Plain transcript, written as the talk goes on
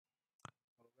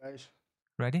Guys.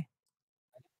 Ready?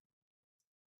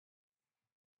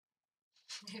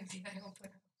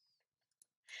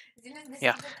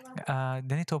 Yeah.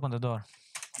 They need to open the door.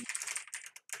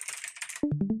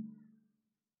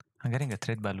 I'm getting a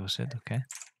trade by Lucid, okay.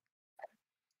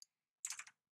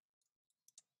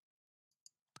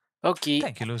 Okay.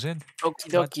 Thank you, Lucid.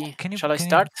 Okie But dokie. Shall I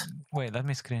start? Wait, let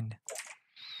me screen.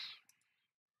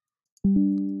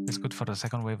 It's good for the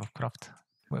second wave of craft.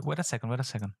 Wait a second, wait a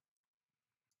second.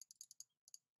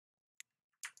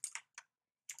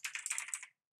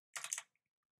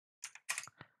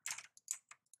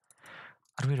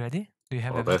 Are we ready? Do you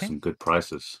have Oh, there's everything? some good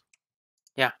prices.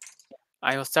 Yeah.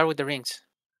 I will start with the rings.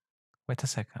 Wait a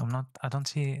sec. I don't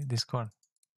see Discord.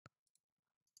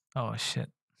 Oh shit.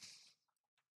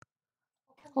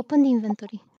 Open the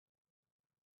inventory.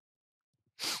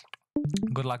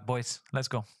 Good luck, boys. Let's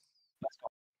go.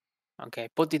 Okay.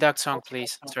 Put the duck song,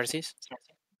 please, Xerxes.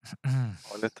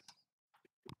 On it.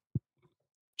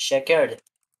 Shekard,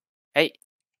 Hey.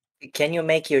 can you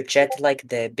make your chat like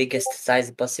the biggest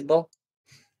size possible?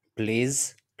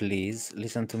 Please, please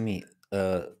listen to me.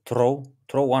 Throw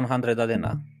 100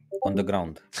 Adena on the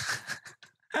ground.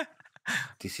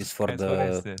 This is for Guys, the. what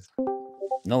is this?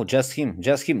 No, just him.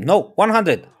 No,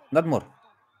 100, not more.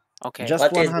 Okay. Just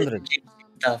What is 100. this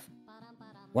stuff?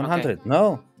 100. Okay.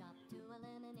 No,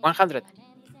 100.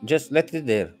 just let it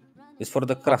there. It's for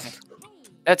the craft. Okay.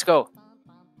 Let's go.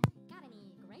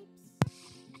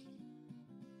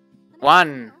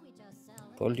 1.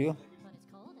 Told you.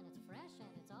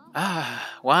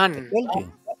 Ah, 1. Told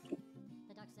you.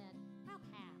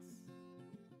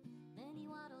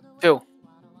 2.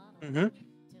 Mm-hmm.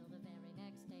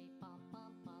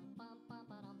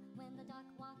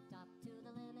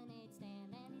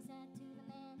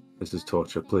 This is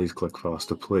torture. Please click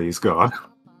faster, please, God.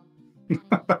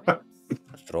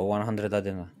 Throw 100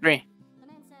 Adena. 3.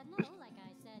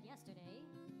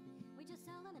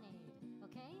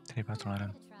 3 patron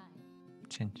iron.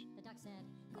 Change.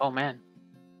 Oh man.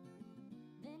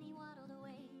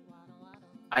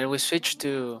 I will switch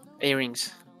to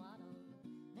earrings.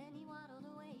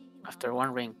 After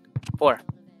 1 ring. 4.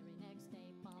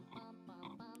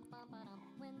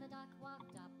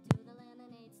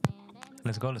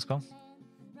 Let's go, let's go.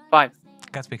 5.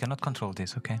 Guys, we cannot control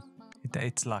this, okay?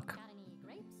 It's luck.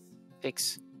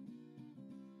 6.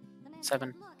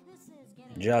 7.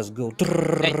 Just go.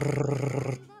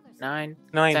 9.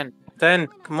 9, 10. 10,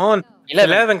 come on. 11.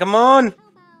 11, come on.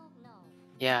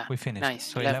 Yeah. We finished. Nice.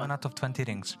 So 11 out of 20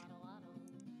 rings.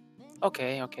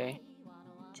 Okay, okay.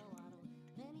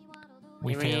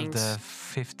 We failed Rings.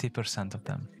 50% of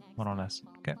them, more or less.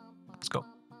 Okay, let's go.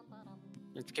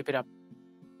 Let's keep it up.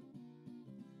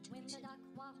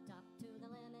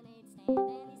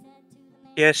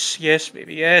 Yes, yes,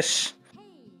 baby, yes.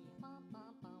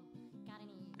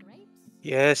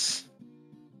 Yes.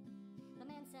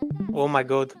 Oh my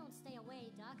god.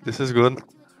 This is good.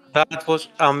 That was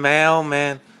a mail,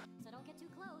 man.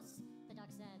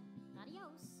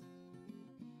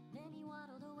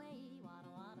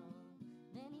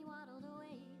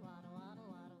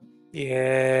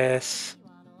 Yes.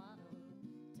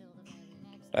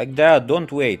 Like that.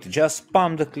 Don't wait. Just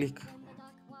spam the click.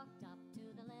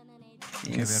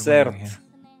 Okay, Insert. we're winning here.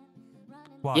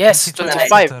 Wow, Yes, 25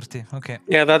 25. to 30. Okay.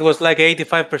 Yeah, that was like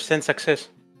 85% success.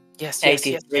 Yes, yes,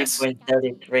 yes, yes.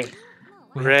 83.33.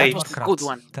 We Great. have 10 more That was a crafts, good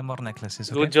one. 10 more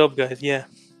necklaces, okay? Good job, guys. Yeah.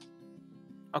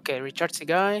 Okay, recharge the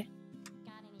guy.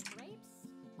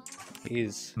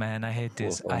 Is Man, I hate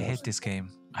this. I hate almost. this game.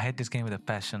 I hate this game with a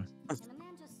passion.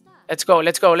 Let's go,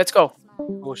 let's go, let's go.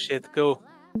 Oh shit, go.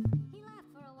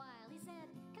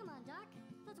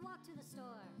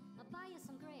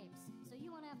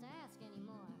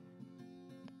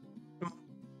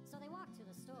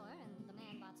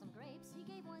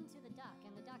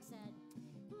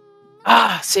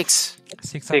 Ah, 6.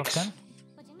 6 out of 6. 10?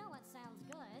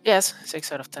 Yes,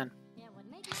 6 out of 10.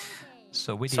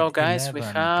 So we did So, guys, 11 we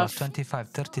plus have 25,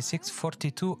 36,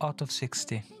 42 out of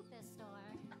 60.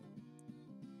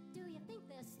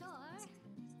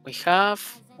 We have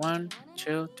 1,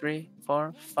 2, 3,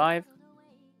 4, 5,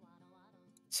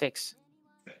 6.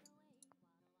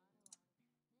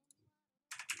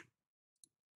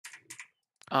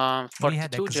 We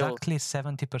had 42 Joe. exactly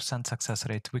 70% success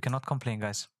rate. We cannot complain,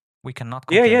 guys. We cannot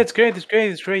Yeah, complain. yeah, it's great, it's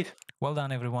great, it's great. Well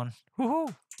done, everyone.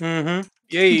 Woohoo! Mm-hmm.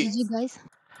 Yay. GG, guys.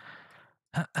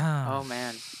 Oh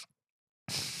man.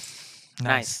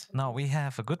 Nice. Now we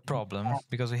have a good problem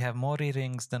because we have more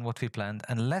rings than what we planned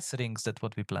and less rings than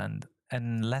what we planned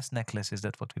and less necklaces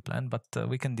than what we planned, but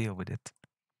we can deal with it.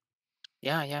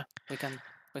 Yeah, yeah, we can.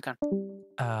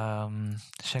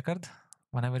 Shekard,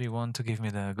 Whenever you want to give me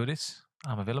the goodies,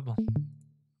 I'm available.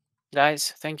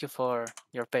 Guys, thank you for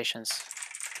your patience.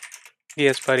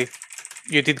 Yes, buddy.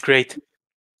 You did great.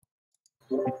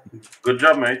 Good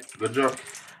job, mate. Good job.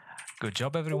 Good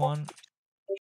job, everyone.